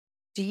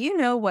Do you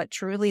know what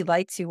truly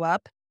lights you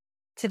up?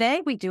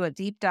 Today, we do a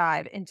deep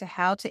dive into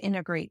how to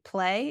integrate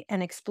play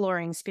and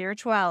exploring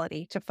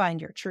spirituality to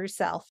find your true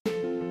self.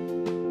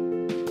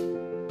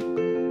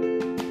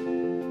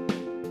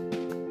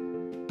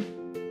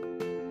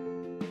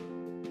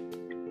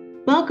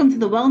 Welcome to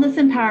the Wellness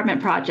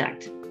Empowerment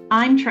Project.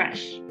 I'm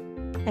Trish.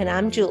 And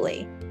I'm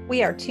Julie.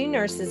 We are two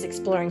nurses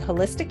exploring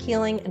holistic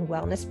healing and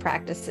wellness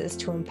practices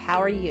to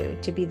empower you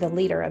to be the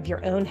leader of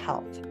your own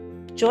health.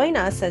 Join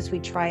us as we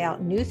try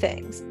out new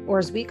things, or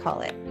as we call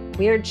it,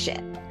 weird shit,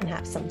 and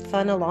have some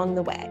fun along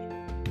the way.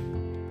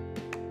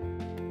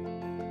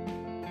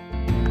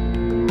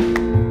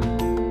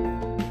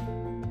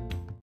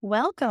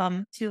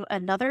 Welcome to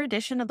another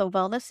edition of the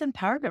Wellness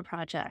Empowerment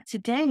Project.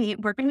 Today,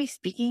 we're going to be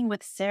speaking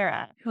with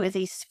Sarah, who is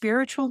a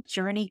spiritual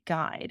journey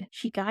guide.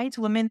 She guides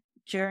women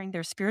during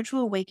their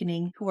spiritual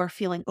awakening who are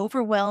feeling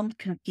overwhelmed,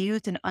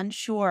 confused, and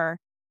unsure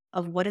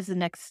of what is the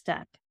next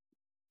step.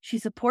 She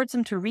supports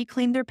them to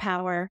reclaim their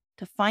power,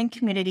 to find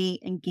community,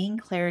 and gain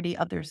clarity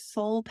of their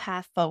soul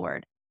path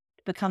forward,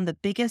 to become the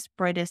biggest,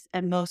 brightest,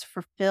 and most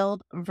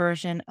fulfilled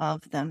version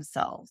of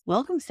themselves.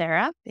 Welcome,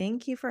 Sarah.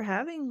 Thank you for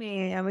having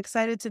me. I'm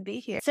excited to be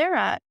here.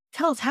 Sarah,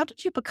 tell us, how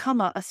did you become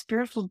a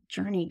spiritual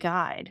journey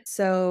guide?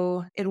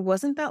 So it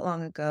wasn't that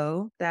long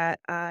ago that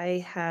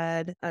I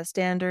had a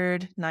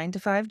standard 9 to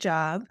 5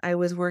 job. I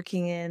was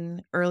working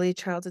in early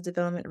childhood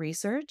development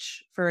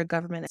research for a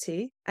government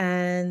entity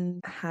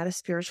and had a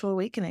spiritual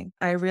awakening.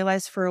 I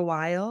realized for a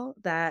while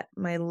that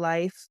my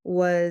life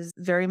was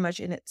very much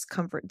in its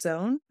comfort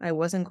zone. I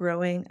wasn't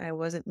growing, I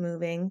wasn't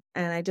moving,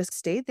 and I just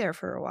stayed there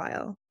for a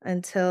while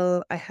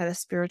until I had a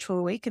spiritual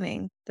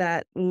awakening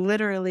that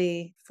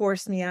literally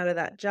forced me out of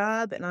that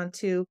job and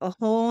onto a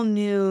whole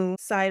new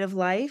side of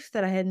life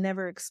that I had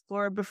never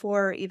explored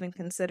before or even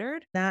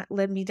considered. That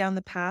led me down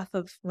the path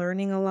of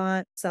learning a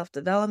lot,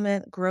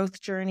 self-development,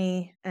 growth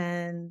journey,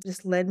 and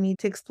just led me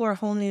to explore a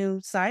whole new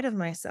side of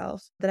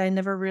myself that I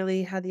never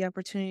really had the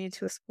opportunity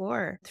to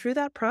explore. Through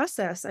that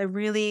process, I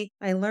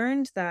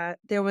learned that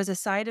there was a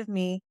side of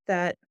me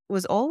that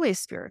was always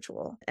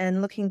spiritual.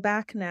 And looking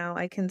back now,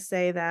 I can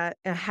say that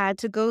I had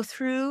to go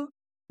through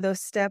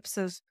those steps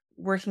of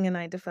working a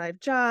 9 to 5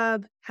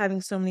 job,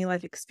 having so many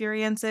life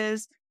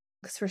experiences,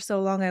 because for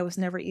so long I was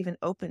never even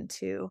open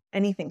to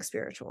anything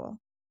spiritual.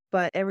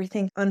 But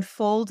everything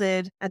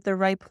unfolded at the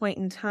right point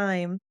in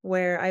time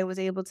where I was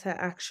able to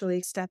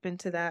actually step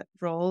into that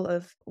role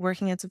of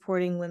working and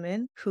supporting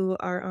women who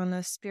are on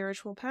a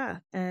spiritual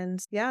path. And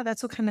yeah,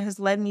 that's what kind of has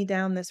led me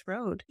down this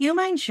road. You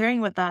mind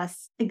sharing with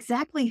us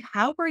exactly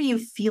how were you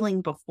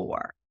feeling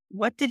before?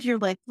 What did your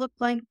life look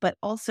like, but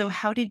also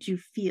how did you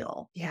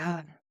feel?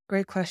 Yeah.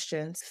 Great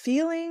questions.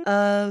 Feeling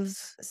of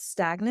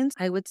stagnance,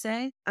 I would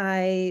say.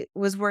 I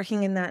was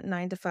working in that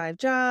 9 to 5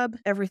 job.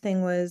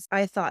 Everything was,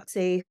 I thought,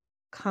 safe,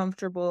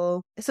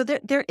 comfortable. So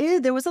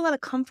there was a lot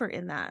of comfort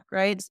in that,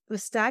 right? It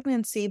was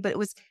stagnancy, but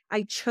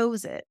I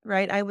chose it,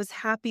 right? I was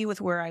happy with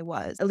where I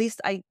was. At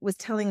least I was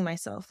telling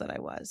myself that I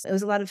was. It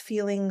was a lot of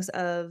feelings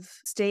of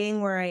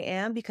staying where I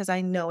am because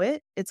I know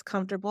it. It's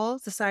comfortable.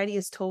 Society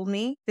has told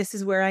me this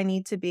is where I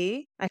need to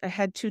be. I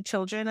had 2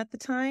 children at the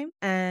time,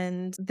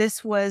 and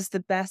this was the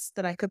best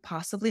that I could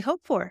possibly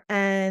hope for.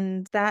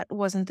 And that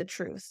wasn't the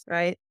truth,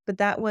 right? But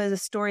that was a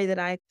story that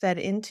I fed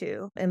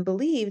into and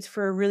believed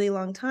for a really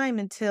long time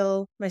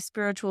until my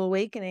spiritual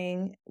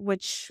awakening,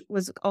 which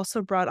was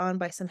also brought on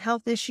by some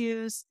health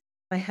issues.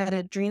 I had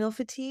adrenal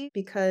fatigue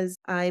because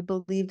I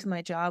believed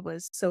my job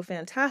was so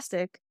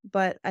fantastic,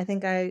 but I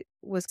think I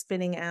was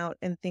spinning out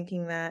and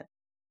thinking that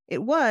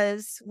it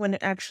was when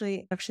it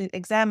actually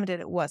examined it,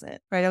 it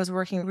wasn't, right? I was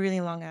working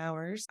really long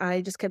hours.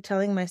 I just kept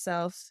telling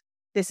myself,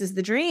 this is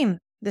the dream.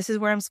 This is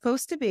where I'm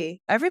supposed to be.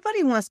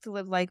 Everybody wants to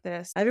live like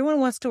this. Everyone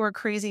wants to work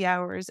crazy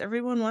hours.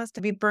 Everyone wants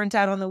to be burnt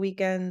out on the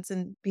weekends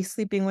and be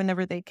sleeping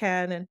whenever they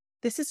can. And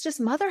this is just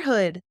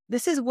motherhood.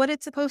 This is what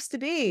it's supposed to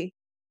be.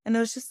 And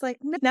I was just like,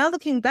 now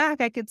looking back,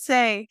 I could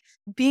say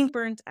being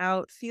burnt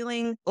out,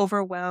 feeling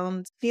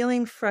overwhelmed,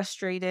 feeling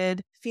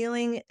frustrated,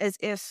 feeling as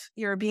if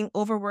you're being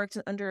overworked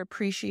and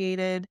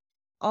underappreciated,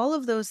 all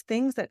of those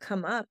things that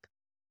come up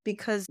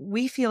because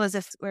we feel as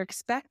if we're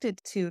expected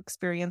to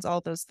experience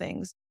all those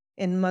things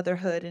in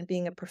motherhood and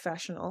being a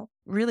professional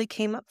really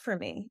came up for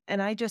me.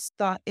 And I just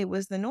thought it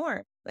was the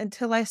norm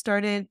until I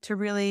started to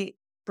really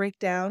break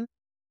down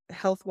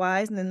health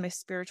wise and then my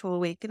spiritual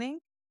awakening,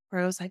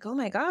 where I was like, oh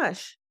my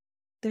gosh,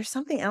 there's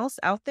something else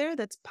out there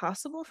that's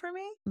possible for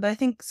me. But I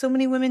think so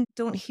many women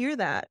don't hear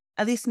that.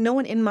 At least no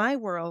one in my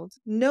world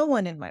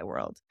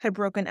had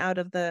broken out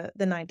of the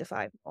 9 to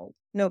 5 mold.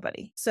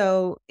 Nobody.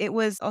 So it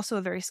was also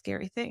a very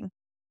scary thing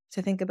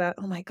to think about,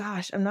 oh my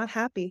gosh, I'm not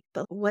happy,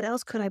 but what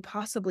else could I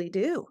possibly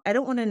do? I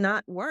don't want to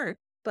not work,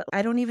 but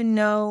I didn't even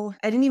know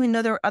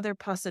there were other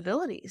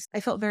possibilities.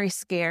 I felt very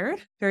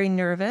scared, very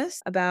nervous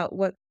about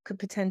what could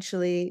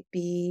potentially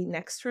be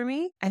next for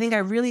me. I think I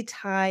really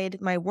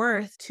tied my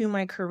worth to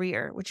my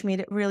career, which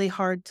made it really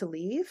hard to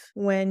leave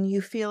when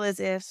you feel as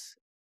if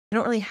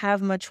don't really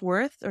have much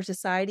worth, or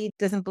society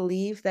doesn't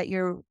believe that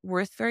you're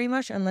worth very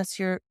much unless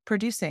you're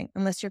producing,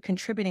 unless you're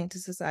contributing to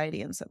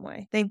society in some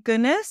way. Thank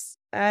goodness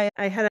I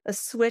had a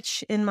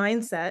switch in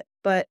mindset,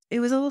 but it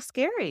was a little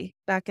scary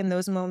back in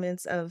those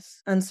moments of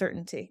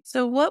uncertainty.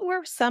 So, what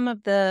were some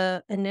of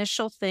the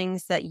initial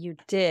things that you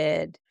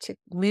did to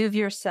move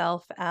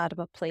yourself out of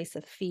a place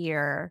of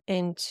fear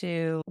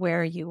into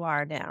where you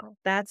are now?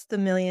 That's the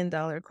 $1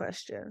 million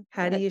question.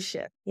 How do you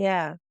shift?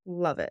 Yeah.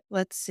 Love it.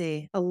 Let's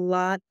see. A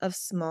lot of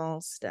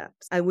small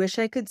steps. I wish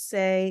I could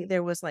say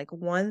there was like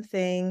one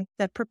thing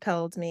that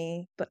propelled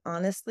me, but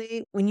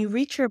honestly, when you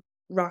reach your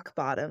rock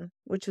bottom,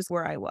 which is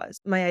where I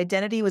was, my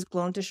identity was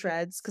blown to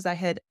shreds because I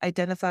had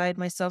identified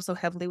myself so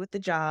heavily with the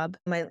job.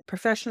 My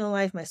professional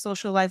life, my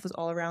social life was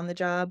all around the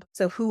job.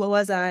 So who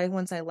was I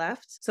once I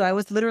left? So I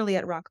was literally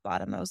at rock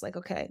bottom. I was like,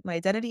 okay, my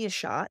identity is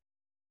shot.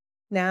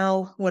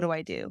 Now what do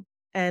I do?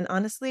 And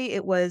honestly,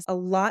 it was a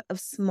lot of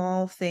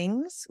small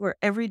things where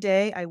every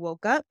day I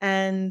woke up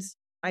and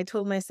I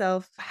told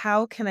myself,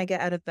 how can I get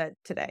out of bed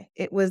today?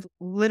 It was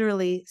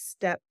literally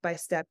step by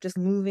step, just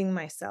moving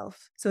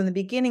myself. So in the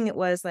beginning, it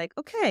was like,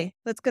 okay,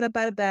 let's get up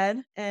out of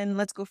bed and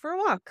let's go for a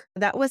walk.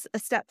 That was a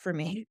step for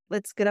me.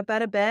 Let's get up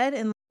out of bed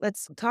and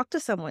let's talk to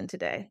someone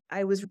today.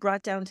 I was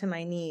brought down to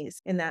my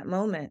knees in that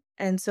moment.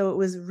 And so it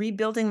was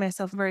rebuilding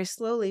myself very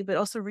slowly, but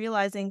also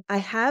realizing I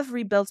have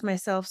rebuilt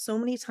myself so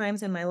many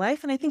times in my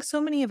life. And I think so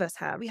many of us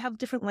have. We have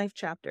different life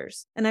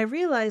chapters. And I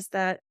realized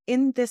that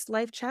in this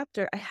life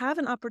chapter, I have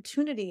an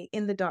opportunity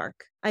in the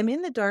dark. I'm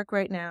in the dark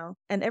right now.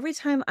 And every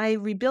time I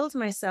rebuild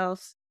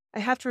myself, I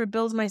have to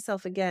rebuild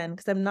myself again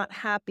because I'm not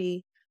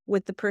happy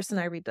with the person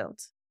I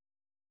rebuilt.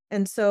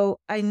 And so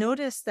I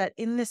noticed that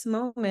in this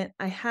moment,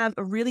 I have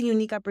a really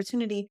unique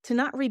opportunity to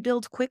not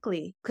rebuild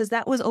quickly, because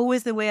that was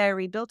always the way I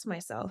rebuilt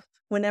myself.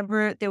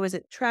 Whenever there was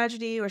a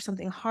tragedy or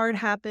something hard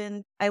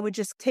happened, I would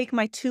just take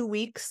my 2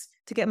 weeks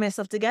to get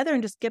myself together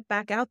and just get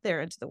back out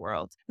there into the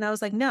world. And I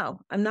was like,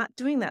 no, I'm not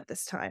doing that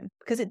this time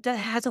because it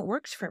hasn't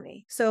worked for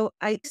me. So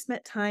I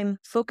spent time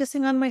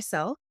focusing on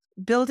myself,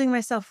 building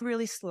myself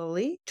really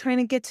slowly, trying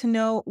to get to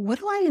know, what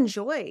do I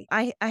enjoy?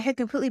 I had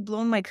completely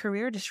blown my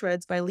career to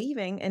shreds by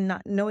leaving and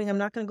not knowing I'm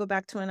not going to go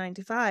back to a 9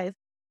 to 5.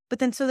 But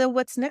then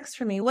what's next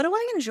for me? What do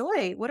I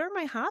enjoy? What are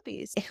my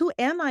hobbies? Who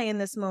am I in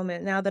this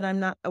moment now that I'm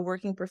not a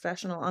working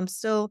professional? I'm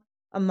still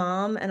a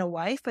mom and a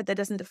wife, but that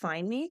doesn't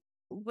define me.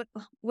 What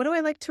do I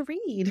like to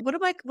read? What do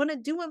I want to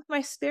do with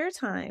my spare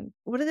time?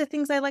 What are the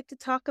things I like to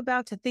talk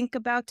about, to think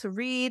about, to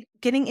read?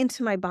 Getting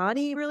into my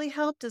body really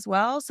helped as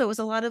well. So it was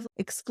a lot of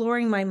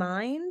exploring my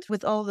mind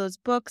with all those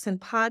books and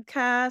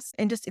podcasts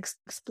and just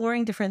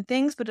exploring different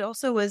things. But it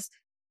also was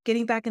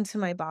getting back into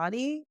my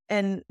body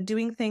and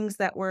doing things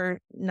that were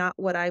not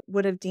what I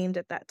would have deemed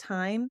at that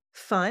time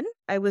fun.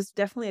 I was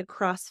definitely a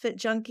CrossFit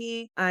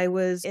junkie. I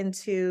was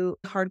into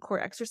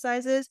hardcore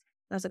exercises.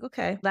 I was like,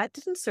 okay, that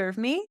didn't serve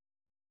me.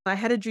 I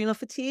had adrenal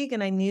fatigue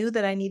and I knew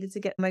that I needed to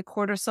get my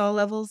cortisol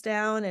levels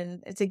down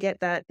and to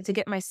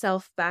get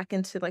myself back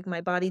into like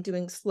my body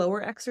doing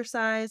slower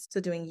exercise.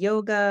 So doing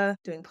yoga,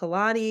 doing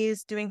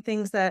Pilates, doing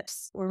things that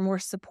were more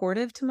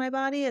supportive to my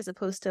body as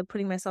opposed to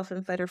putting myself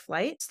in fight or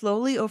flight.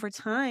 Slowly over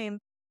time,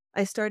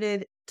 I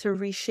started to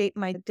reshape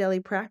my daily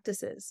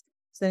practices.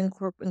 So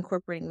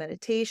incorporating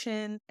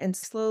meditation, and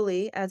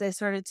slowly as I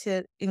started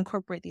to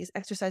incorporate these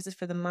exercises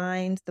for the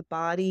mind, the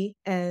body,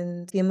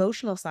 and the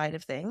emotional side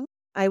of things,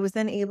 I was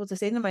then able to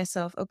say to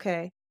myself,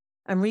 okay,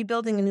 I'm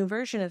rebuilding a new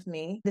version of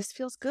me. This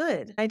feels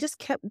good. I just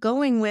kept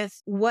going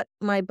with what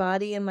my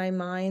body and my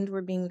mind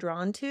were being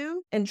drawn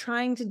to and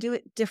trying to do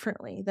it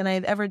differently than I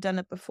had ever done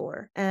it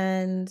before.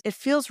 And it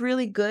feels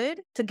really good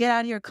to get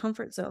out of your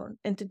comfort zone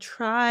and to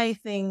try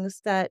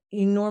things that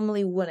you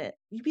normally wouldn't.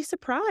 You'd be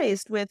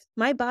surprised with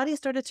my body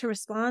started to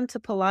respond to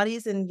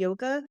Pilates and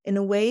yoga in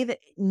a way that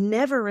it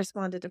never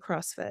responded to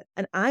CrossFit.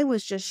 And I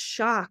was just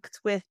shocked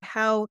with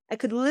how I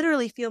could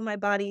literally feel my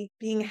body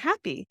being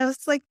happy. I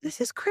was like,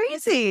 this is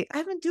crazy.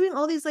 I've been doing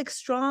all these like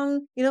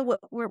strong, what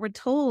we're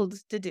told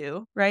to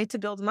do, right? To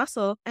build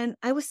muscle. And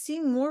I was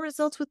seeing more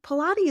results with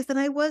Pilates than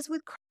I was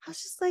with I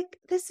was just like,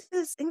 this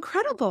is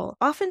incredible.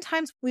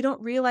 Oftentimes, we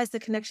don't realize the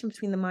connection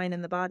between the mind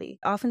and the body.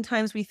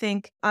 Oftentimes, we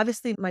think,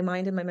 obviously, my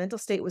mind and my mental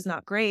state was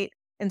not great.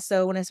 And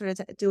so when I started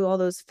to do all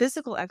those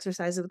physical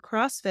exercises with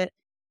CrossFit,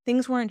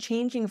 things weren't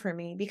changing for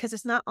me because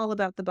it's not all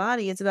about the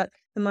body. It's about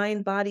the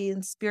mind, body,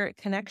 and spirit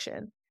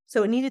connection.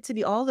 So it needed to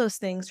be all those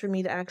things for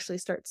me to actually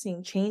start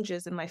seeing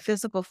changes in my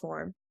physical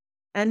form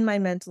and my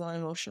mental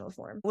and emotional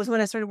form. It was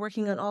when I started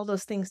working on all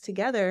those things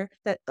together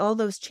that all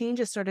those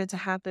changes started to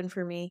happen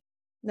for me,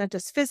 not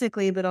just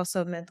physically, but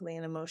also mentally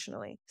and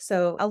emotionally.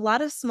 So a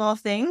lot of small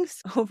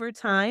things over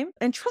time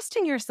and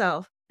trusting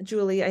yourself.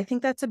 Julie, I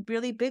think that's a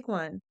really big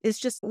one. It's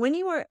just when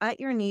you are at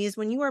your knees,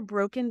 when you are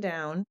broken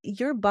down,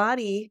 your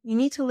body, you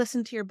need to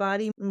listen to your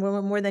body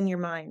more than your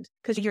mind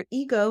because your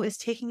ego is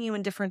taking you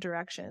in different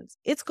directions.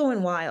 It's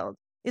going wild.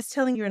 It's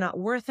telling you you're not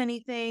worth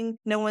anything.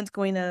 No one's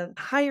going to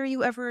hire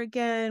you ever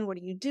again. What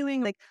are you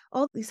doing? Like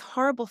all these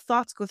horrible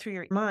thoughts go through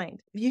your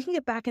mind. If you can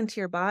get back into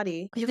your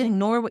body, you can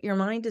ignore what your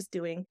mind is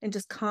doing and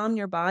just calm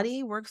your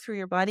body, work through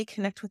your body,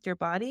 connect with your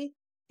body.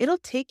 It'll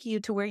take you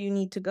to where you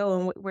need to go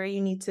and where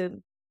you need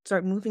to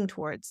start moving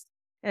towards.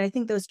 And I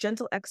think those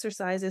gentle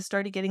exercises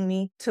started getting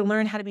me to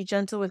learn how to be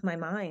gentle with my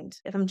mind.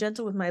 If I'm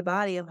gentle with my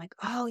body, I'm like,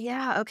 oh,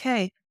 yeah,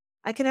 okay,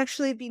 I can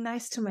actually be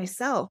nice to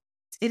myself.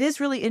 It is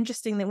really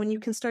interesting that when you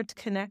can start to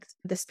connect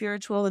the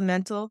spiritual, the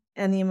mental,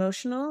 and the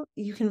emotional,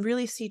 you can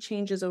really see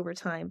changes over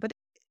time. But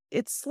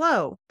it's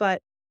slow,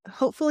 but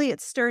hopefully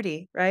it's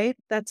sturdy, right?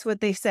 That's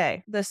what they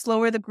say. The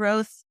slower the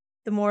growth,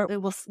 the more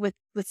it will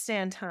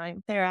withstand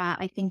time. Sarah,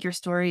 I think your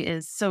story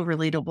is so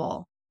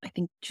relatable. I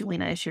think Julie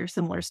and I share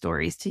similar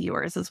stories to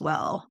yours as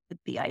well, with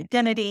the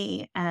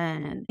identity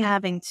and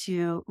having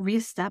to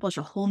reestablish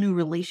a whole new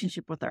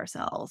relationship with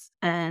ourselves.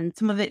 And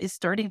some of it is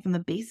starting from the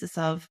basis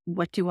of,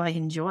 what do I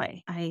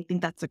enjoy? I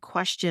think that's a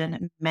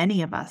question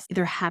many of us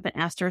either haven't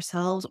asked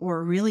ourselves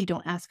or really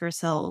don't ask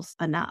ourselves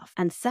enough.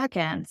 And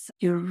second,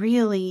 you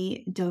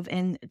really dove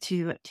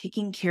into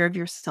taking care of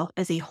yourself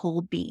as a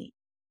whole being,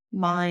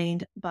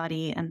 mind,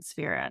 body, and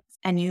spirit.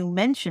 And you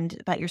mentioned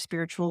about your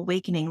spiritual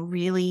awakening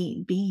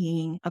really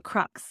being a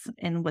crux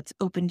in what's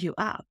opened you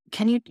up.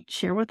 Can you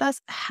share with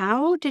us,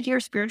 how did your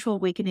spiritual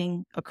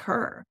awakening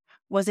occur?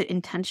 Was it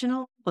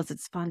intentional? Was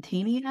it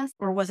spontaneous?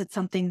 Or was it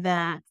something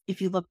that,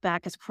 if you look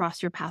back, has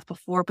crossed your path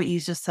before, but you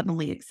just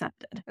suddenly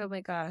accepted? Oh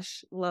my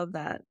gosh, love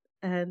that.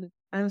 And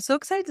I'm so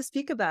excited to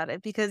speak about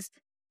it because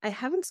I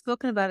haven't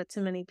spoken about it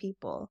to many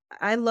people.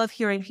 I love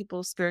hearing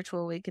people's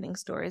spiritual awakening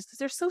stories because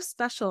they're so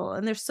special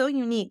and they're so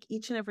unique,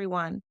 each and every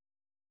one.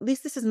 At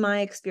least this is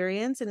my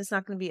experience and it's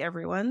not going to be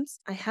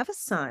everyone's. I have a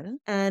son,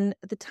 and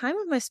at the time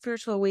of my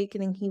spiritual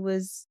awakening, he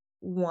was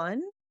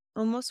one,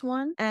 almost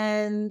one.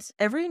 And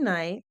every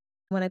night,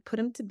 when I put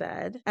him to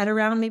bed at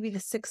around maybe the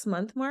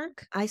 6-month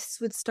mark,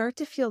 would start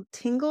to feel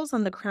tingles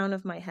on the crown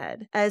of my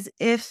head as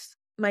if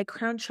my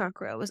crown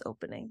chakra was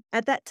opening.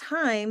 At that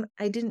time,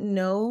 I didn't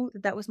know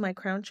that that was my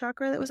crown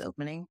chakra that was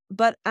opening,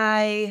 but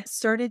I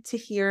started to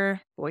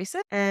hear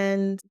voices.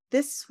 And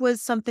this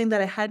was something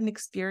that I hadn't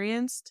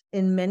experienced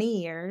in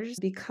many years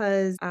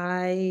because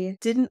I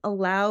didn't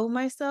allow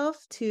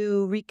myself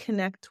to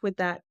reconnect with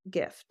that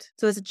gift.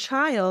 So as a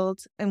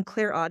child, I'm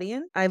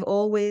clairaudient. I've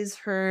always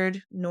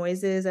heard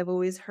noises. I've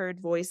always heard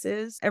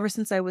voices ever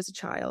since I was a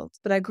child.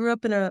 But I grew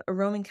up in a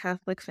Roman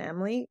Catholic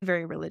family,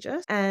 very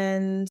religious.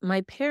 And my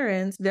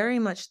parents very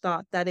much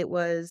thought that it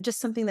was just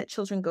something that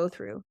children go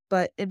through,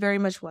 but it very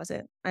much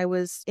wasn't. I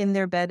was in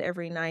their bed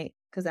every night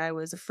because I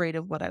was afraid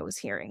of what I was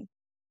hearing.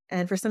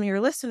 And for some of your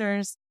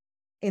listeners,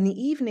 in the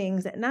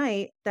evenings at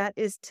night, that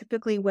is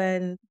typically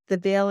when the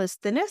veil is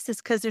thinnest, is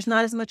because there's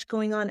not as much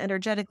going on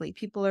energetically.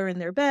 People are in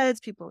their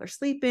beds, people are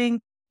sleeping,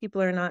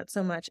 people are not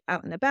so much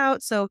out and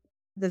about. So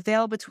the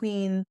veil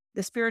between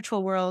the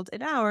spiritual world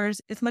and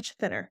ours is much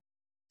thinner.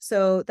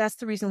 So that's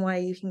the reason why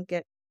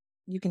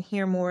you can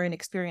hear more and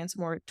experience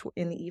more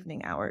in the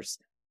evening hours.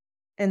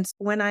 And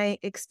when I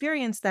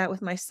experienced that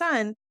with my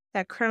son,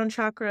 that crown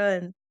chakra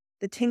and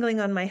the tingling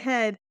on my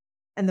head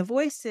and the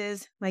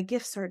voices, my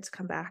gifts started to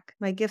come back.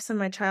 My gifts in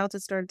my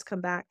childhood started to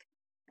come back.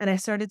 And I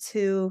started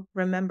to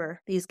remember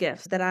these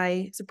gifts that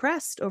I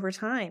suppressed over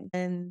time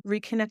and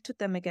reconnect with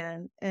them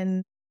again.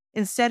 And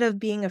instead of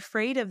being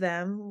afraid of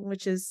them,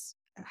 which is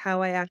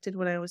how I acted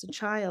when I was a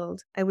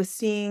child, I was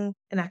seeing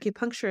an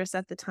acupuncturist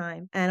at the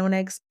time. And when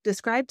I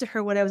described to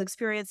her what I was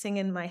experiencing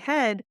in my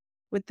head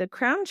with the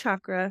crown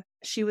chakra,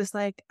 she was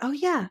like, oh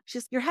yeah,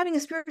 you're having a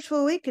spiritual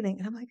awakening.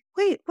 And I'm like,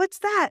 wait, what's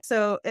that?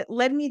 So it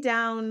led me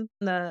down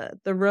the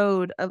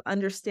road of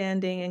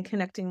understanding and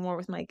connecting more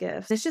with my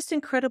gifts. It's just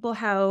incredible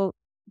how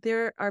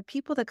there are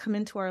people that come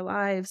into our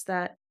lives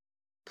that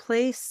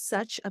play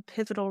such a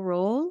pivotal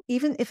role,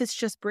 even if it's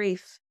just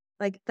brief.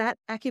 Like that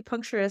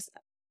acupuncturist,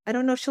 I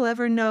don't know if she'll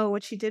ever know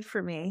what she did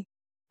for me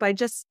by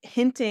just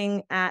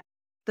hinting at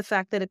the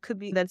fact that it could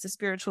be that it's a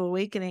spiritual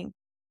awakening.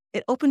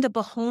 It opened up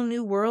a whole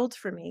new world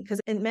for me because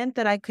it meant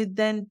that I could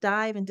then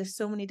dive into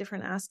so many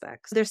different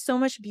aspects. There's so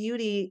much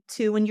beauty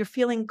to when you're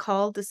feeling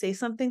called to say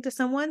something to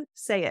someone,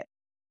 say it,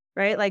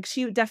 right? Like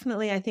she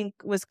definitely, I think,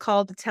 was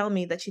called to tell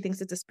me that she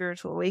thinks it's a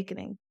spiritual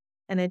awakening.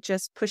 And it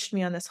just pushed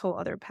me on this whole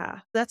other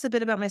path. That's a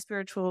bit about my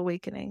spiritual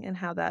awakening and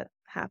how that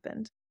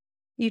happened.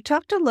 You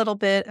talked a little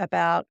bit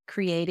about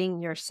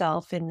creating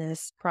yourself in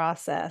this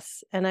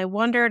process, and I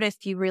wondered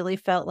if you really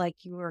felt like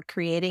you were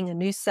creating a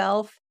new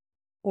self,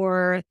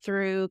 or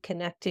through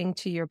connecting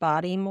to your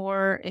body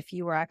more, if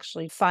you were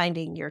actually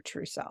finding your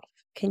true self.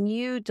 Can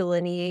you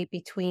delineate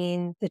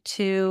between the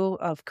two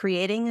of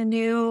creating a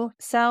new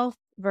self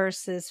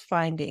versus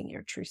finding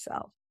your true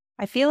self?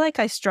 I feel like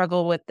I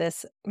struggle with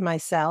this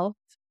myself.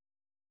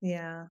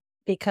 Yeah.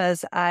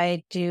 Because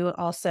I do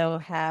also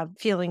have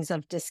feelings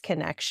of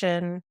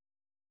disconnection.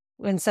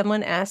 When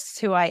someone asks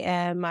who I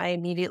am, I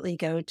immediately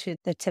go to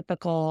the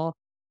typical,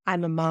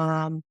 I'm a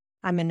mom,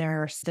 I'm a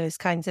nurse, those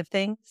kinds of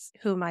things.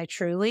 Who am I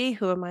truly?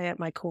 Who am I at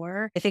my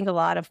core? I think a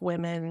lot of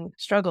women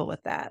struggle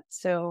with that.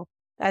 So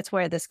That's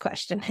where this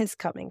question is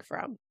coming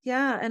from.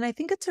 Yeah. And I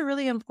think it's a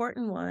really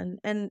important one.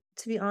 And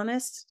to be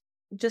honest,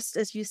 just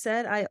as you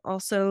said, I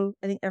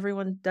think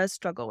everyone does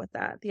struggle with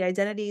that. The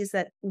identities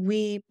that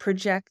we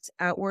project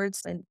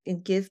outwards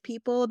and give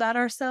people about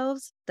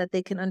ourselves that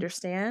they can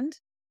understand,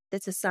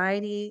 that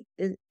society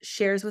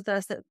shares with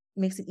us, that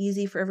makes it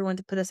easy for everyone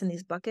to put us in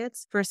these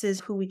buckets versus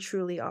who we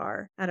truly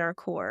are at our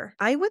core.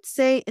 I would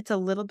say it's a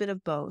little bit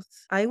of both.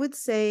 I would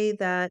say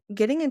that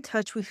getting in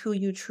touch with who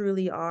you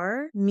truly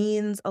are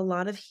means a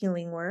lot of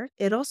healing work.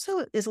 It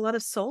also is a lot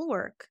of soul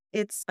work.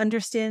 It's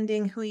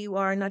understanding who you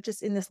are, not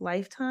just in this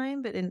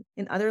lifetime, but in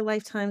other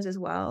lifetimes as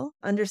well.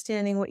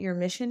 Understanding what your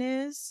mission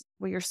is,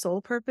 what your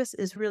soul purpose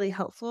is really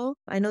helpful.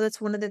 I know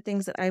that's one of the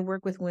things that I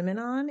work with women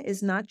on,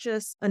 is not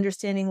just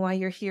understanding why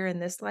you're here in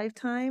this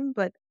lifetime,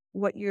 but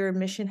what your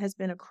mission has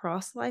been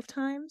across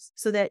lifetimes,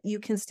 so that you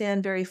can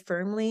stand very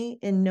firmly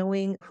in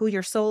knowing who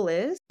your soul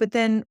is, but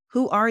then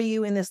who are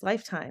you in this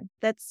lifetime?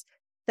 That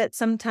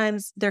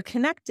sometimes they're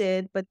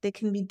connected, but they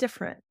can be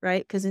different,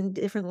 right? Because in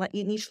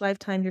each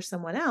lifetime, you're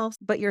someone else,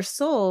 but your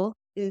soul,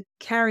 it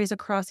carries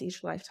across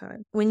each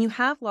lifetime. When you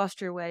have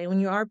lost your way, when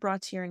you are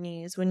brought to your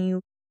knees, when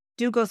you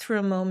do go through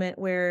a moment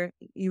where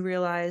you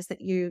realize that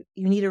you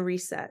need a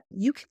reset,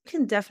 you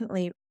can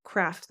definitely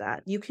craft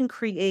that. You can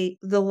create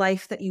the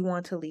life that you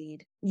want to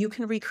lead. You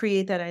can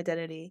recreate that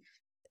identity.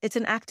 It's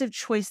an active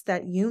choice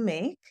that you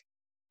make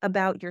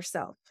about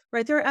yourself,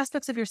 right? There are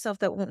aspects of yourself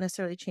that won't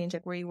necessarily change,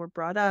 like where you were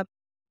brought up,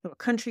 what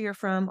country you're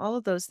from, all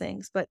of those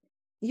things. But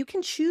you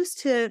can choose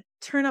to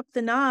turn up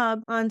the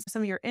knob on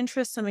some of your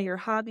interests, some of your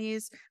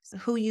hobbies,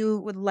 who you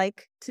would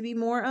like to be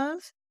more of.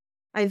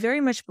 I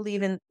very much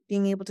believe in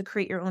being able to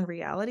create your own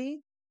reality.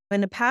 In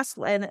the past,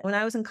 when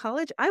I was in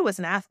college, I was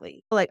an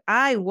athlete.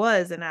 I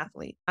was an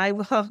athlete. I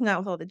hung out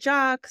with all the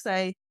jocks.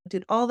 I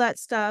did all that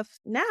stuff.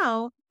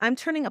 Now I'm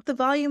turning up the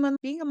volume on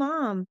being a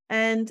mom,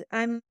 and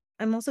I'm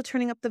also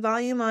turning up the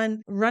volume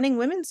on running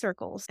women's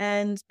circles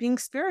and being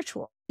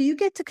spiritual. You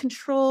get to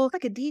control,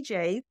 like a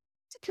DJ,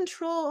 to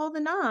control all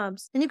the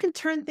knobs, and you can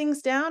turn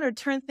things down or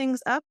turn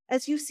things up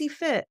as you see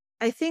fit.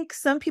 I think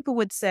some people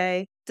would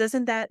say,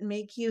 doesn't that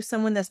make you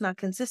someone that's not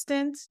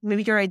consistent?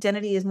 Maybe your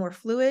identity is more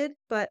fluid,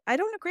 but I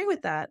don't agree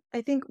with that.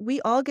 I think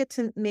we all get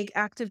to make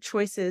active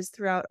choices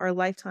throughout our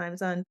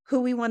lifetimes on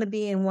who we want to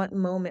be and what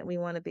moment we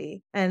want to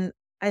be. And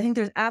I think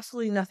there's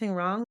absolutely nothing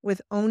wrong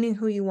with owning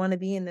who you want to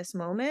be in this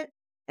moment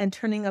and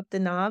turning up the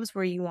knobs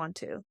where you want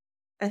to.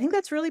 I think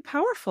that's really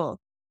powerful.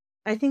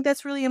 I think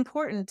that's really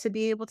important to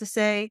be able to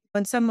say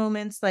in some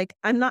moments, like,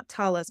 I'm not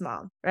Tala's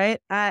mom, right?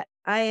 I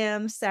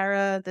am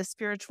Sarah, the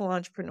spiritual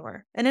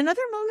entrepreneur. And in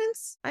other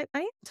moments, I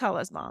am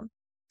Tala's mom.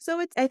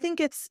 So I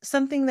think it's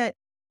something that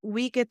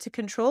we get to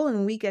control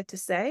and we get to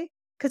say,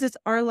 because it's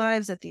our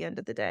lives at the end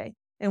of the day.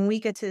 And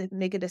we get to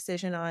make a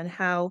decision on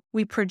how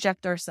we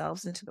project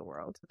ourselves into the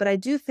world. But I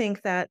do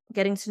think that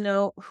getting to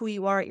know who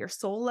you are at your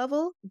soul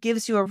level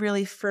gives you a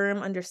really firm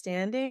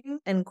understanding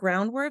and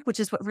groundwork, which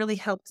is what really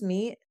helped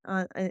me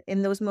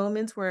in those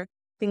moments where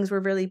things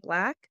were really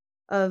black,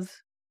 of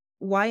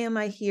why am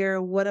I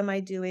here? What am I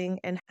doing?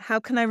 And how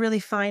can I really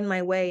find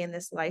my way in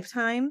this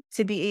lifetime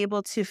to be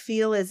able to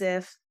feel as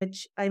if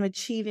I'm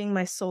achieving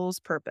my soul's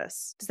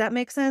purpose? Does that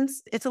make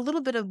sense? It's a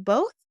little bit of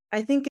both.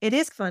 I think it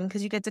is fun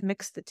because you get to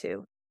mix the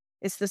two.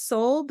 It's the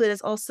soul, but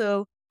it's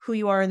also who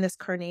you are in this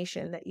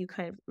reincarnation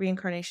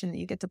that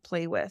you get to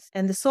play with.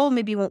 And the soul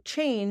maybe won't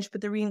change,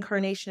 but the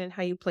reincarnation and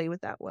how you play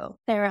with that will.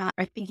 Sarah,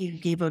 I think you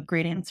gave a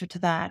great answer to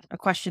that, a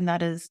question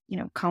that is,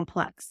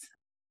 complex.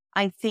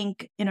 I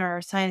think in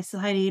our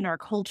society, in our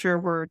culture,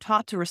 we're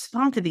taught to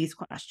respond to these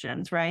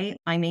questions, right?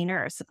 I'm a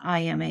nurse.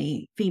 I am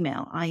a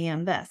female. I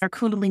am this. Our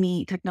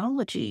Kundalini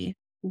technology,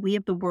 we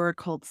have the word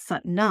called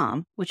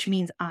Satnam, which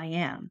means I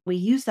am. We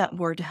use that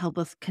word to help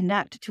us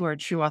connect to our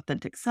true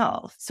authentic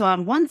self. So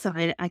on one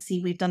side, I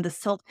see we've done the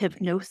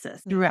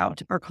self-hypnosis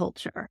throughout our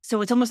culture.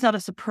 So it's almost not a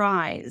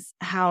surprise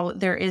how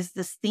there is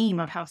this theme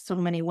of how so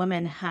many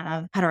women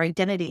have had our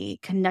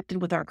identity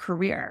connected with our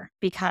career,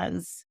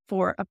 because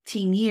for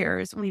 18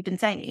 years, we've been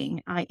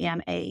saying, I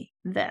am a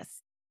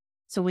this.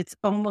 So it's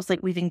almost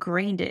like we've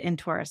ingrained it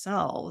into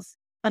ourselves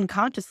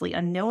unconsciously,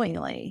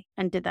 unknowingly,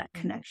 and did that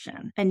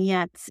connection. And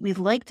yet we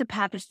like to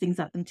package things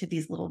up into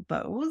these little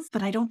bows,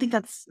 but I don't think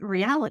that's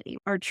reality.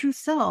 Our true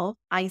self,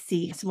 I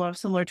see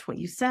similar to what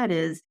you said,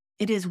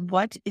 it is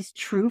what is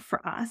true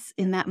for us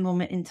in that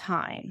moment in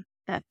time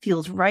that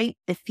feels right,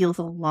 it feels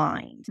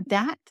aligned.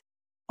 That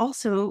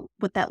also,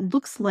 what that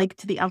looks like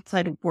to the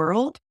outside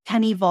world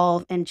can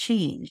evolve and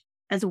change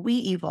as we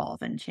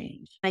evolve and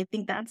change. I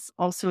think that's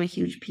also a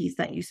huge piece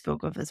that you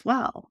spoke of as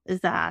well, is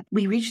that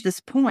we reach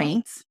this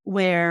point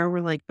where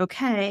we're like,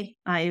 okay,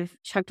 I've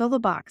checked all the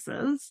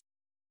boxes.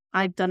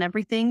 I've done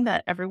everything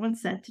that everyone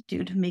said to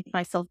do to make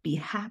myself be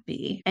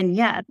happy. And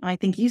yet, I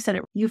think you said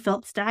it, you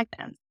felt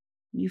stagnant.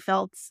 You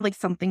felt like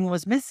something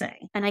was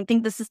missing. And I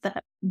think this is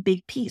that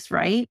big piece,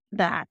 right?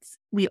 That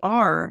we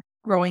are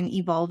growing,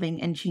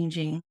 evolving, and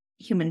changing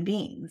human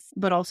beings,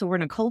 but also we're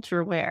in a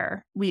culture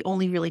where we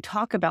only really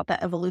talk about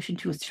that evolution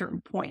to a certain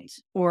point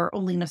or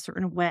only in a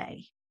certain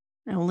way.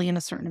 only in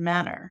a certain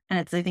manner. And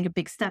it's, I think, a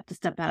big step to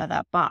step out of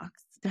that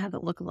box to have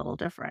it look a little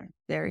different.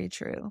 Very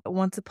true.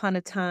 Once upon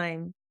a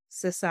time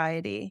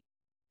society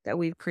that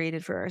we've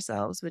created for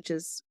ourselves, which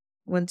is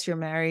once you're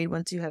married,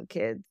 once you have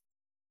kids,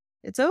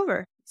 it's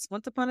over. It's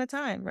once upon a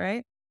time,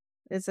 right?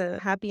 It's a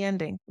happy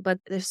ending. But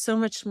there's so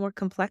much more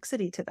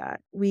complexity to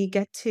that. We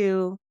get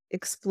to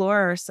explore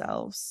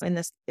ourselves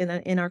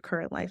in our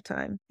current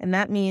lifetime. And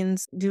that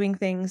means doing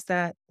things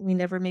that we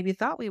never maybe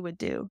thought we would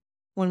do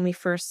when we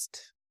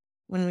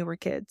were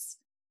kids.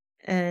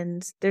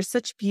 And there's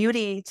such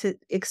beauty to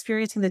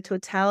experiencing the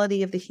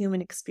totality of the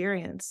human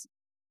experience,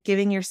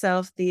 giving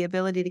yourself the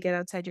ability to get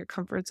outside your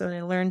comfort zone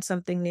and learn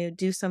something new,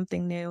 do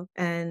something new,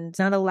 and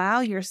not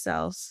allow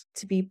yourself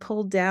to be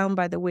pulled down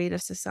by the weight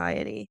of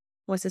society,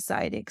 what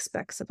society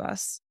expects of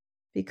us,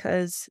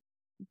 because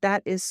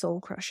that is soul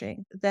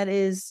crushing. That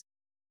is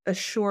a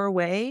sure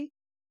way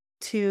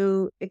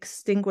to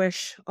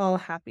extinguish all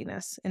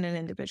happiness in an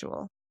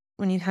individual.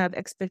 When you have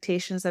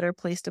expectations that are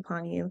placed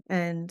upon you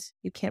and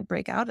you can't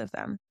break out of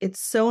them. It's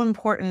so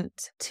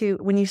important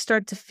when you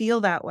start to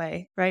feel that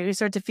way, right? You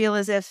start to feel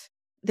as if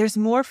there's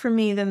more for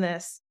me than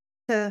this,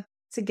 to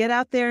get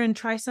out there and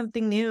try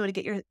something new, to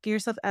get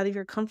yourself out of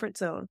your comfort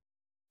zone,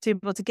 to be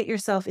able to get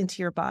yourself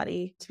into your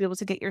body, to be able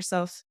to get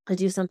yourself to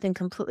do something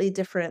completely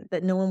different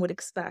that no one would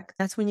expect.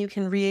 That's when you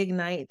can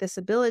reignite this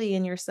ability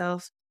in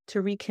yourself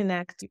to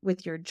reconnect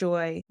with your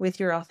joy, with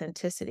your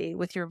authenticity,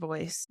 with your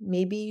voice.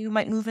 Maybe you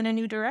might move in a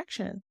new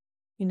direction.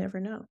 You never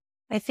know.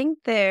 I think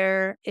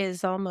there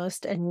is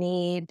almost a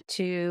need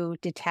to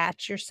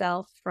detach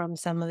yourself from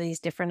some of these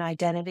different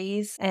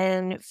identities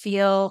and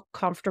feel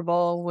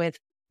comfortable with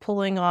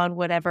pulling on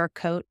whatever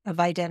coat of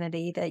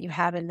identity that you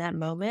have in that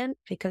moment,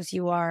 because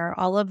you are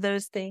all of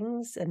those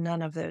things and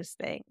none of those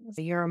things.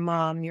 You're a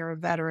mom, you're a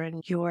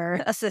veteran,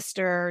 you're a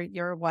sister,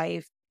 you're a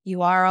wife.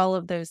 You are all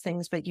of those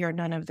things, but you're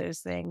none of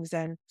those things.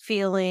 And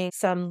feeling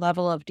some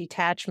level of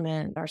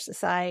detachment, our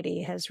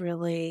society has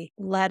really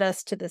led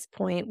us to this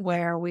point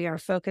where we are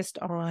focused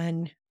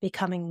on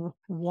becoming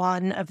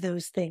one of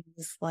those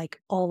things like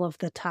all of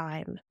the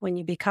time. When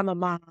you become a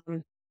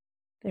mom,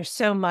 there's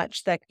so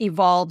much that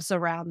evolves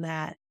around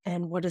that.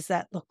 And what does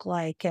that look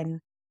like?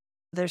 And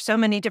there's so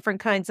many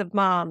different kinds of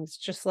moms,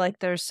 just like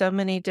there's so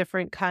many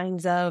different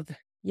kinds of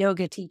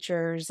yoga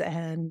teachers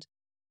and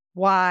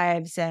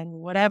wives and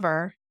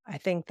whatever. I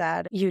think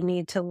that you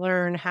need to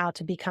learn how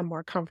to become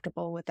more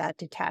comfortable with that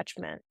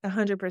detachment.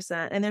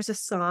 100%. And there's a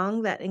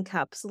song that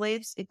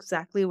encapsulates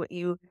exactly what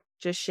you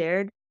just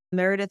shared.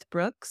 Meredith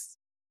Brooks,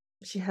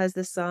 she has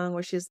this song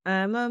where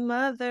I'm a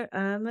mother,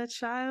 I'm a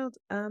child,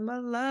 I'm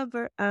a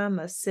lover, I'm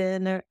a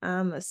sinner,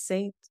 I'm a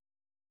saint.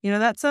 You know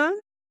that song?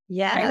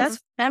 Yes. Right? That's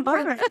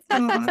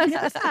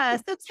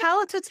Yes.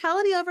 the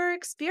totality of our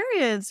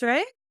experience,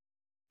 right?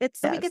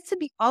 We get to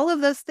be all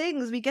of those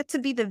things. We get to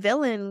be the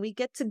villain. We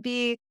get to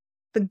be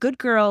the good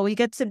girl. We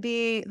get to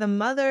be the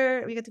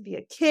mother. We get to be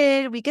a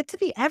kid. We get to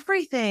be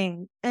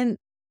everything. And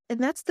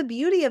that's the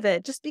beauty of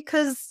it. Just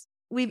because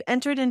we've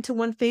entered into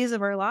one phase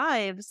of our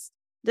lives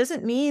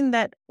doesn't mean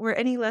that we're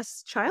any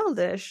less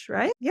childish,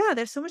 right? Yeah,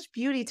 there's so much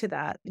beauty to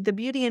that. The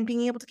beauty in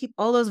being able to keep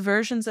all those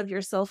versions of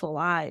yourself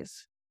alive.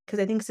 Because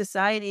I think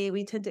society,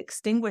 we tend to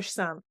extinguish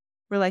some.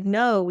 We're like,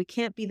 no, we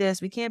can't be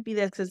this. We can't be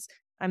this because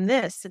I'm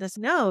this. And it's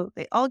no,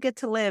 they all get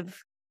to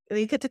live.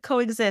 They get to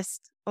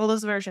coexist, all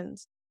those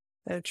versions.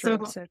 So true.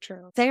 So- So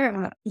true.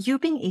 Sarah, you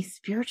being a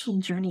spiritual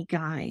journey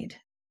guide,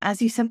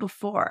 as you said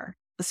before,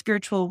 the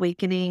spiritual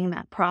awakening,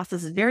 that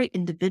process is very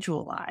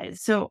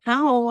individualized. So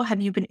how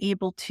have you been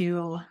able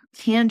to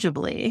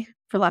tangibly,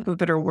 for lack of a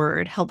better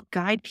word, help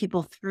guide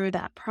people through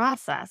that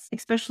process,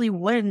 especially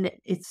when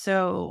it's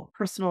so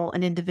personal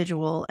and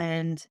individual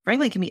and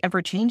frankly can be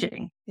ever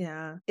changing?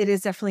 Yeah, it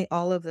is definitely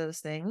all of those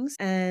things.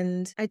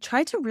 And I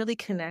try to really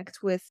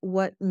connect with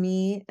what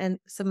me and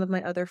some of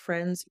my other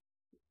friends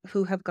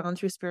who have gone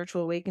through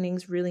spiritual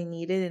awakenings really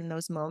needed in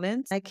those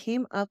moments. I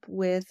came up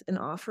with an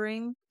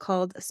offering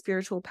called a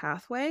spiritual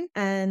pathway.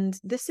 And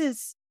this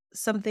is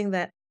something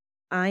that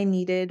I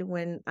needed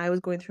when I was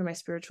going through my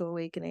spiritual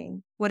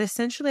awakening. What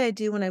essentially I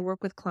do when I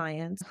work with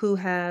clients who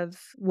have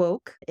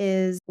woke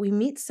is we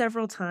meet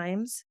several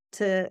times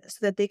so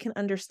that they can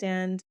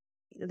understand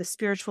the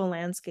spiritual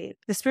landscape.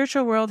 The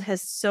spiritual world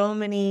has so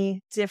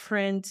many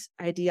different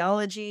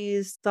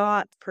ideologies,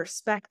 thoughts,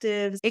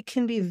 perspectives. It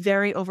can be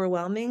very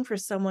overwhelming for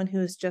someone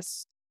who's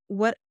just,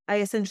 what I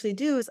essentially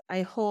do is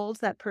I hold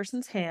that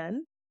person's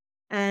hand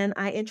and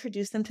I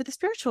introduce them to the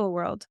spiritual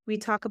world. We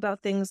talk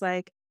about things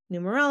like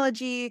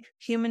numerology,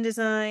 human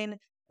design,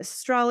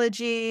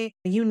 astrology,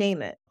 you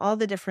name it, all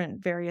the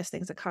different various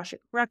things, Akashic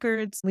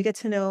records. We get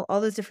to know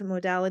all those different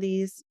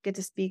modalities, get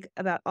to speak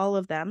about all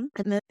of them.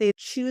 And then they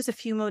choose a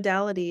few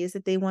modalities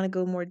that they want to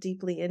go more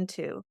deeply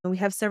into. And we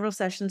have several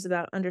sessions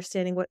about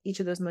understanding what each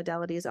of those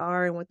modalities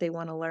are and what they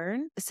want to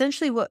learn.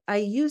 Essentially, what I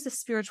use the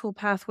spiritual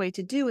pathway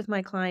to do with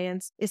my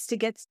clients is to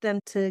get them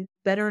to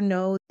better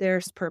know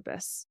their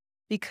purpose.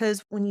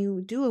 Because when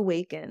you do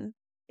awaken,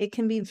 it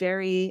can be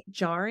very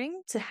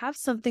jarring. To have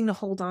something to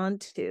hold on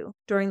to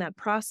during that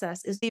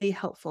process is really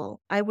helpful.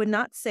 I would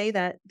not say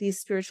that these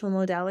spiritual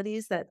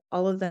modalities, that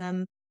all of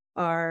them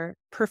are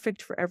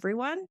perfect for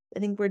everyone. I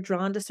think we're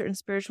drawn to certain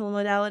spiritual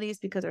modalities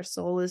because our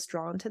soul is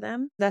drawn to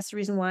them. That's the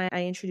reason why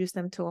I introduce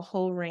them to a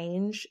whole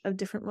range of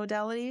different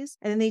modalities.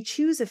 And then they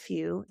choose a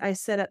few. I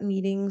set up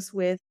meetings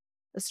with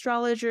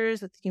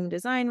astrologers, with human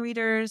design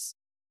readers,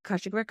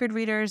 Akashic record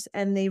readers,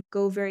 and they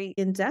go very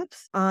in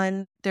depth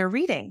on their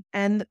reading.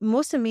 And the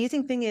most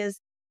amazing thing is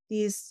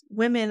these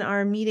women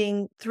are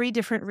meeting 3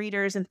 different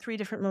readers in 3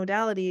 different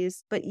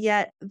modalities, but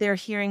yet they're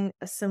hearing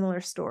a similar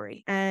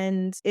story.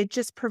 And it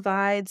just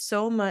provides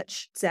so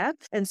much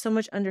depth and so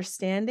much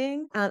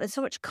understanding and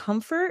so much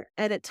comfort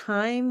at a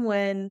time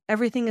when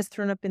everything is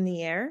thrown up in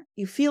the air.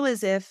 You feel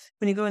as if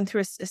when you're going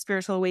through a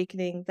spiritual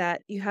awakening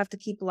that you have to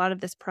keep a lot of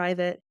this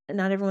private, and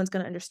not everyone's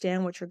going to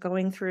understand what you're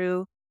going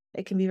through.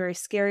 It can be very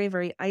scary,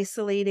 very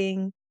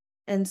isolating.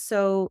 And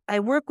so I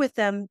work with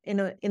them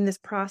in this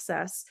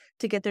process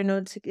to get to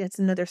know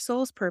their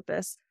soul's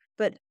purpose.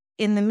 But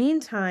in the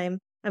meantime,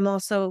 I'm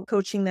also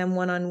coaching them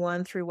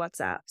one-on-one through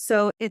WhatsApp.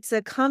 So it's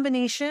a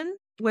combination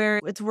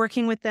where it's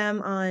working with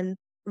them on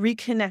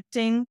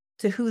reconnecting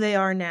to who they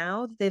are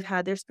now. They've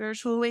had their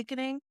spiritual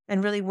awakening,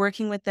 and really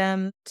working with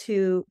them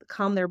to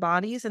calm their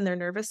bodies and their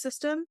nervous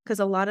system,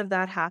 because a lot of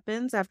that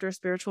happens after a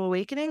spiritual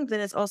awakening. Then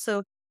it's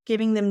also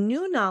giving them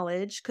new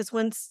knowledge, because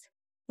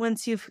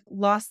once you've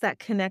lost that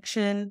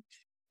connection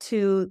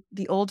to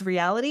the old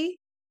reality,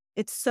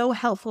 it's so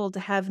helpful to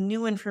have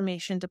new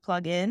information to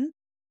plug in.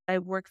 I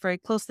work very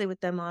closely with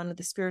them on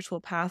the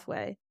spiritual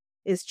pathway,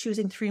 is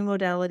choosing 3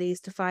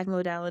 modalities to 5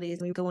 modalities.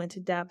 And we go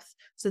into depth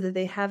so that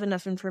they have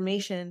enough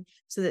information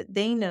so that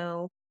they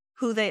know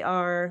who they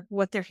are,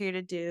 what they're here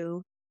to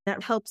do.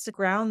 That helps to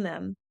ground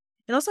them.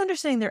 And also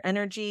understanding their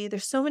energy.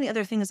 There's so many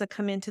other things that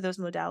come into those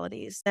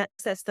modalities that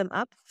sets them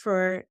up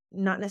for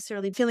not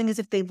necessarily feeling as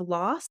if they've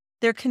lost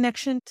their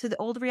connection to the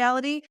old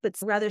reality, but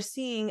rather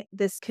seeing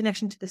this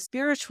connection to the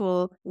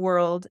spiritual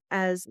world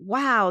as,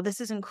 wow,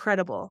 this is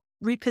incredible.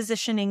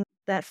 Repositioning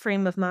that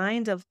frame of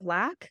mind of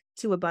lack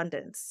to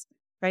abundance.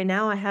 Right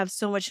now, I have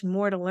so much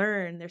more to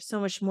learn. There's so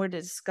much more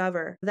to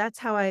discover. That's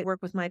how I work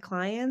with my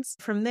clients.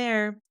 From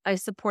there, I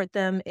support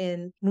them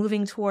in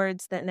moving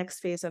towards that next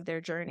phase of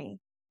their journey.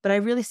 But I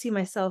really see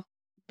myself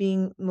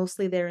being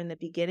mostly there in the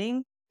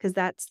beginning, because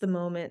that's the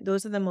moment.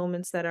 Those are the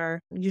moments that are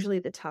usually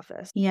the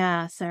toughest.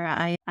 Yeah,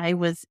 Sarah, I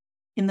was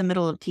in the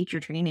middle of teacher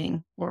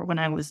training, or when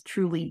I was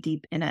truly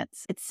deep in it.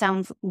 It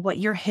sounds what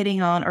you're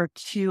hitting on are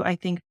 2, I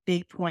think,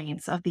 big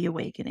points of the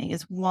awakening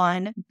is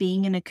 1,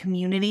 being in a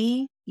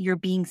community, you're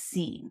being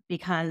seen,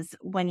 because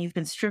when you've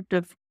been stripped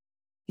of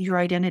your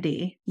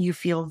identity, you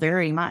feel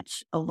very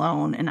much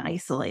alone and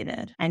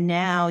isolated. And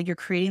now you're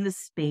creating this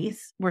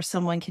space where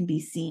someone can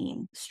be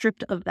seen,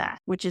 stripped of that,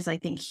 which is, I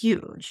think,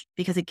 huge,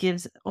 because it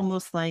gives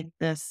almost like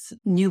this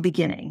new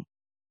beginning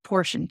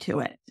portion to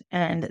it.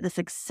 And this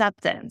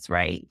acceptance,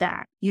 right?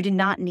 That you did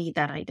not need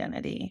that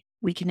identity.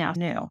 We can now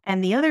know.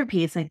 And the other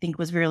piece I think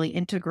was really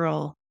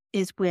integral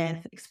is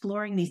with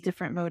exploring these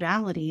different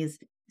modalities,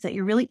 that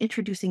you're really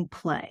introducing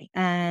play.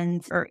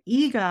 And our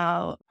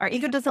ego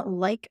doesn't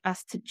like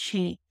us to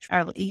change.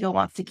 Our ego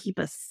wants to keep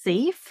us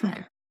safe,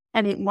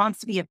 and it wants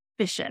to be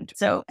efficient.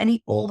 So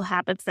any old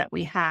habits that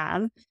we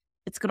have,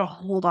 it's going to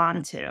hold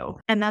on to.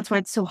 And that's why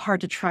it's so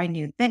hard to try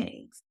new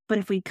things. But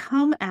if we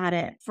come at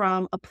it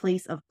from a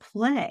place of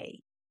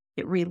play,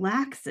 it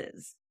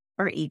relaxes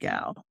our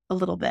ego a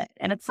little bit.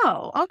 And it's,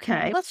 oh,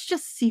 okay, let's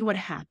just see what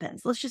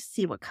happens. Let's just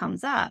see what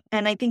comes up.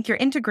 And I think you're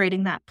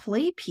integrating that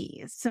play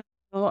piece. So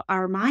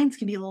our minds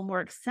can be a little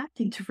more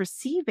accepting to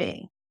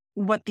receiving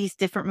what these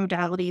different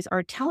modalities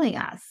are telling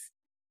us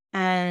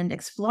and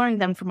exploring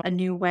them from a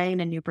new way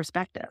and a new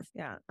perspective.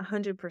 Yeah,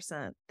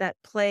 100%. That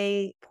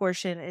play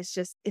portion is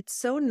just, it's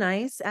so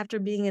nice after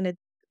being an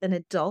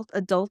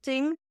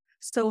adulting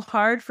so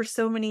hard for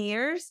so many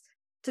years,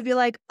 to be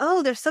like,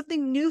 oh, there's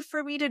something new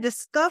for me to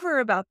discover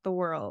about the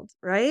world,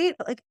 right?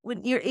 Like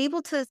when you're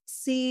able to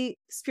see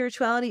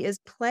spirituality as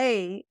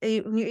play,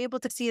 when you're able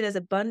to see it as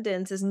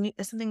abundance, as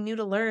something new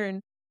to learn,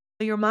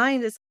 your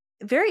mind is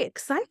very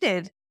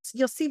excited.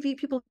 You'll see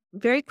people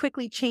very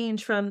quickly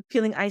change from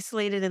feeling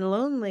isolated and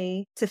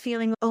lonely to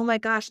feeling, oh my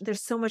gosh,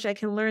 there's so much I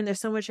can learn.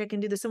 There's so much I can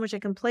do. There's so much I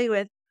can play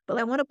with. But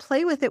I want to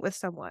play with it with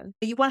someone.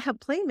 You want to have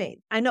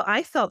playmates. I know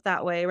I felt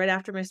that way right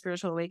after my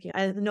spiritual awakening.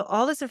 I know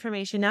all this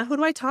information. Now, who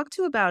do I talk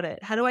to about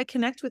it? How do I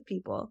connect with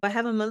people? I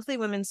have a monthly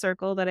women's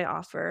circle that I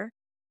offer.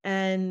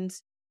 And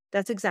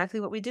that's exactly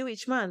what we do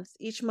each month.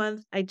 Each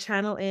month, I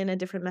channel in a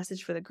different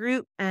message for the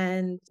group.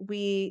 And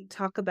we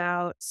talk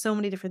about so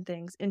many different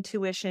things: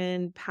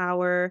 intuition,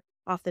 power,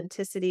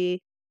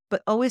 authenticity,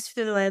 but always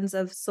through the lens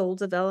of soul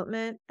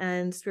development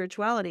and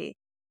spirituality.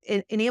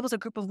 It enables a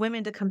group of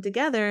women to come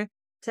together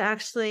to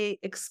actually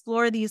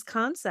explore these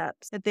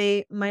concepts that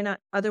they might not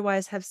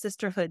otherwise have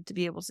sisterhood to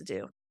be able to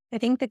do. I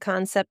think the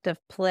concept of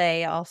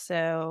play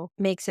also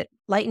makes it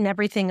lighten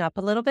everything up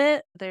a little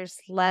bit. There's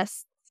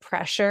less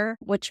pressure,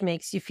 which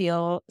makes you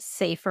feel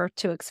safer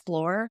to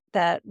explore.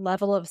 That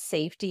level of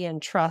safety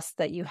and trust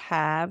that you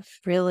have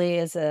really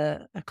is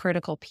a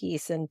critical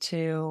piece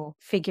into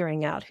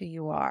figuring out who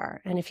you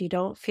are. And if you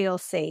don't feel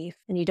safe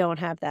and you don't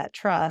have that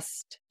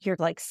trust, you're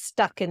like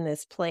stuck in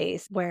this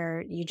place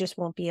where you just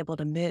won't be able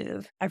to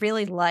move. I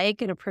really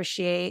like and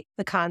appreciate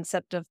the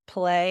concept of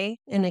play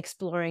and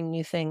exploring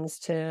new things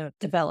to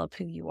develop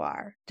who you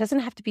are. It doesn't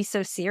have to be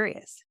so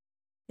serious.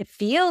 It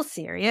feels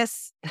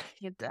serious.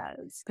 It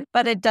does.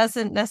 But it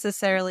doesn't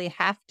necessarily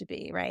have to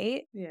be,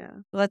 right? Yeah.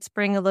 Let's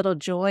bring a little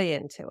joy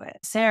into it.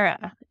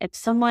 Sarah, if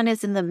someone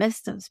is in the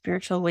midst of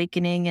spiritual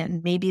awakening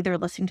and maybe they're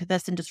listening to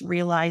this and just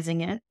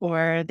realizing it,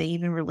 or they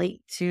even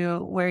relate to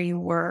where you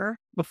were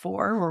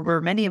before, or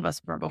where many of us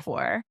were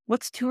before,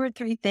 what's 2 or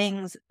 3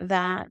 things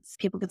that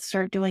people could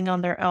start doing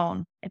on their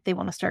own if they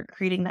want to start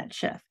creating that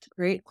shift?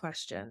 Great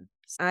question.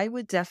 I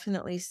would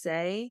definitely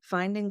say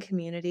finding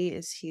community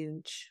is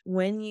huge.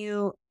 When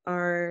you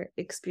are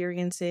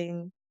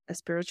experiencing a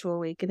spiritual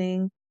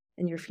awakening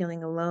and you're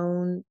feeling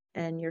alone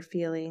and you're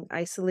feeling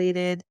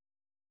isolated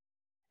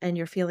and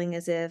you're feeling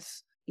as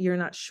if you're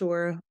not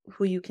sure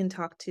who you can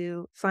talk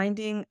to,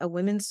 finding a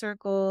women's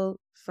circle,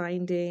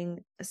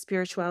 finding a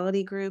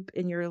spirituality group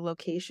in your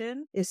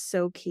location is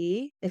so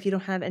key. If you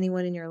don't have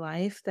anyone in your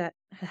life that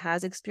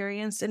has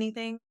experienced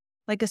anything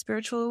like a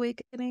spiritual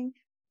awakening,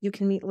 you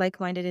can meet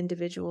like-minded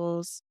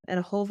individuals at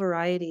a whole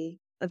variety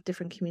of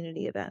different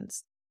community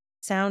events,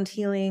 sound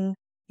healing,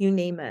 you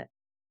name it.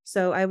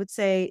 So I would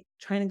say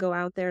trying to go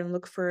out there and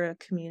look for a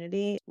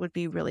community would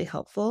be really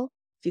helpful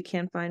if you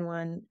can't find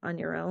one on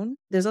your own.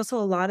 There's also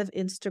a lot of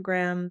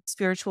Instagram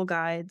spiritual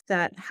guides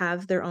that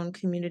have their own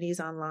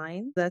communities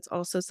online. That's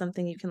also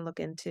something you can look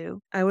into.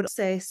 I would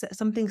say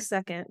something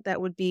second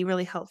that would be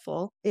really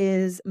helpful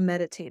is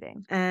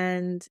meditating.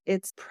 And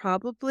it's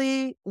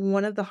probably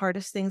one of the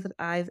hardest things that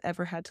I've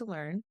ever had to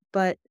learn,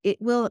 but it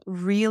will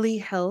really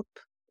help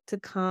to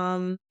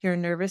calm your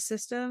nervous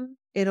system.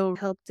 It'll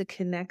help to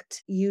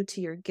connect you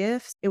to your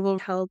gifts. It will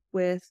help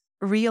with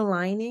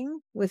realigning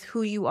with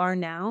who you are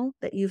now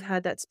that you've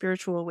had that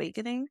spiritual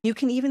awakening. You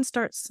can even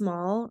start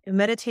small.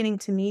 Meditating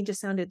to me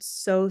just sounded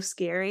so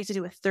scary. To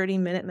do a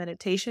 30-minute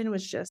meditation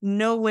was just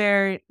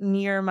nowhere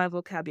near my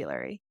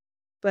vocabulary.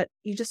 But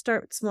you just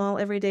start small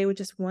every day with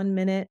just 1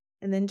 minute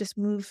and then just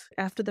move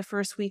after the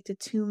first week to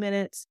 2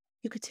 minutes.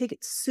 You could take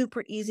it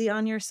super easy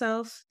on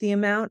yourself. The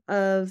amount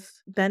of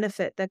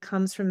benefit that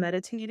comes from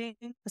meditating,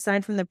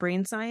 aside from the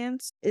brain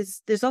science,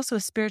 is there's also a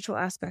spiritual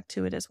aspect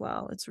to it as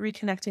well. It's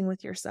reconnecting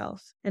with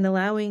yourself and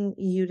allowing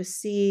you to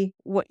see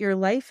what your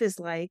life is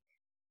like.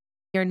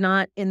 You're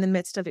not in the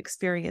midst of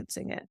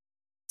experiencing it.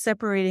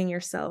 Separating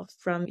yourself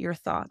from your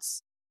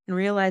thoughts and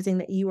realizing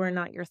that you are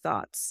not your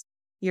thoughts.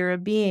 You're a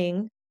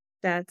being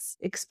that's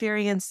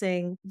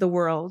experiencing the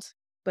world,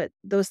 but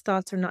those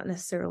thoughts are not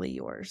necessarily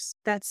yours.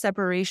 That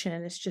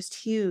separation is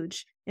just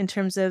huge in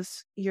terms of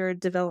your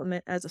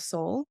development as a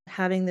soul,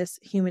 having this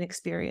human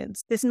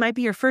experience. This might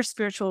be your first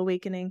spiritual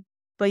awakening,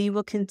 but you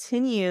will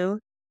continue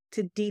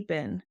to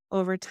deepen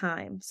over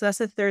time. So that's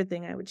the third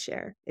thing I would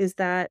share, is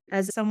that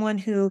as someone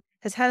who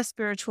has had a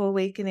spiritual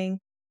awakening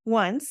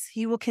once,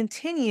 you will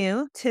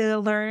continue to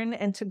learn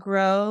and to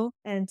grow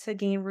and to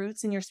gain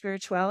roots in your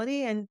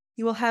spirituality. And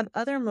you will have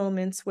other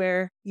moments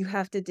where you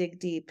have to dig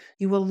deep.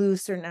 You will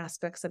lose certain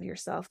aspects of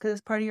yourself because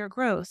it's part of your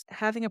growth.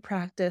 Having a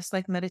practice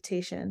like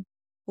meditation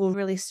will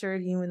really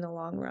serve you in the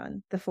long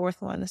run. The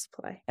fourth one is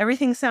play.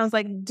 Everything sounds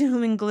like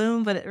doom and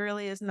gloom, but it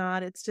really is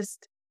not. It's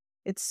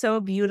so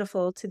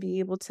beautiful to be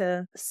able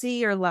to see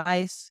your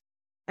life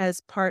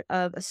as part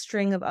of a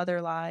string of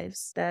other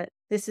lives, that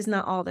this is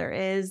not all there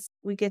is.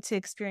 We get to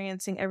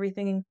experiencing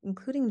everything,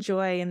 including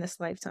joy in this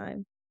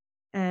lifetime.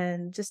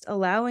 And just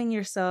allowing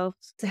yourself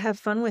to have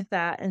fun with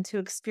that and to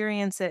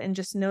experience it and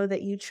just know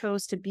that you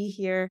chose to be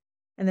here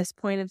in this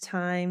point of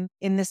time,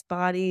 in this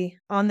body,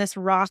 on this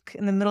rock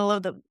in the middle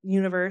of the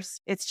universe.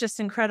 It's just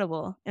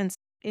incredible. And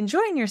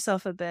enjoying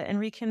yourself a bit and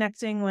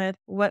reconnecting with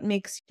what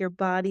makes your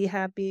body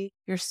happy,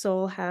 your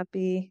soul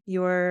happy,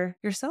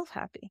 yourself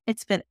happy.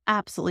 It's been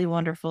absolutely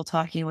wonderful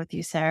talking with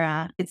you,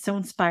 Sarah. It's so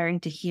inspiring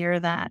to hear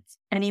that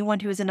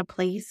anyone who is in a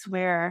place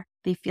where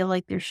they feel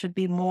like there should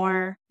be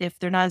more, if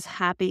they're not as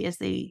happy as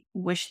they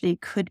wish they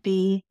could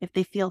be, if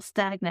they feel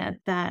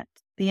stagnant, that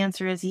the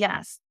answer is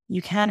yes.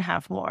 You can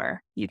have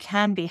more. You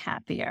can be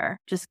happier.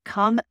 Just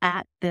come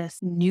at this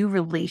new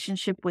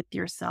relationship with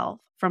yourself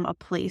from a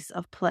place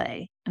of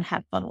play and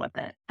have fun with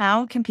it.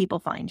 How can people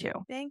find you?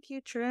 Thank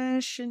you,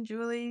 Trish and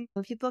Julie.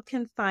 People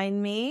can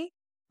find me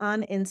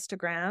on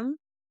Instagram.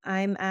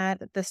 I'm at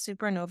the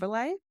Supernova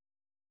Life.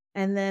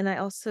 And then I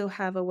also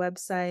have a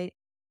website,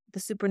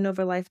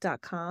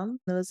 thesupernovalife.com.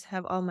 Those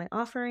have all my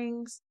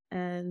offerings,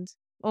 and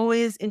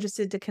always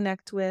interested to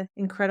connect with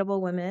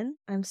incredible women.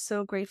 I'm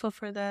so grateful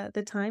for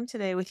the time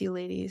today with you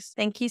ladies.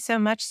 Thank you so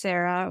much,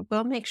 Sarah.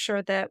 We'll make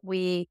sure that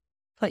we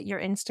put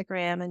your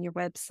Instagram and your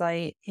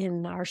website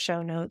in our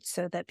show notes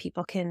so that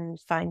people can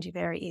find you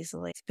very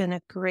easily. It's been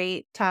a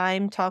great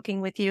time talking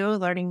with you,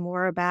 learning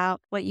more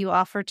about what you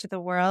offer to the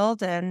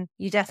world, and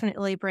you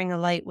definitely bring a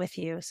light with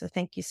you. So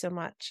thank you so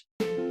much.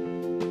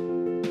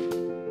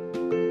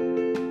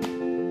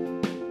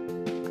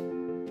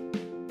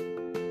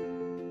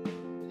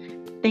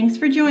 Thanks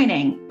for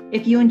joining.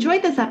 If you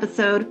enjoyed this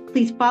episode,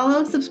 please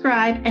follow,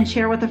 subscribe, and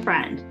share with a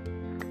friend.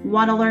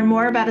 Want to learn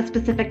more about a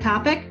specific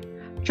topic?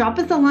 Drop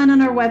us a line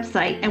on our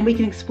website and we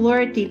can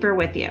explore it deeper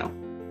with you.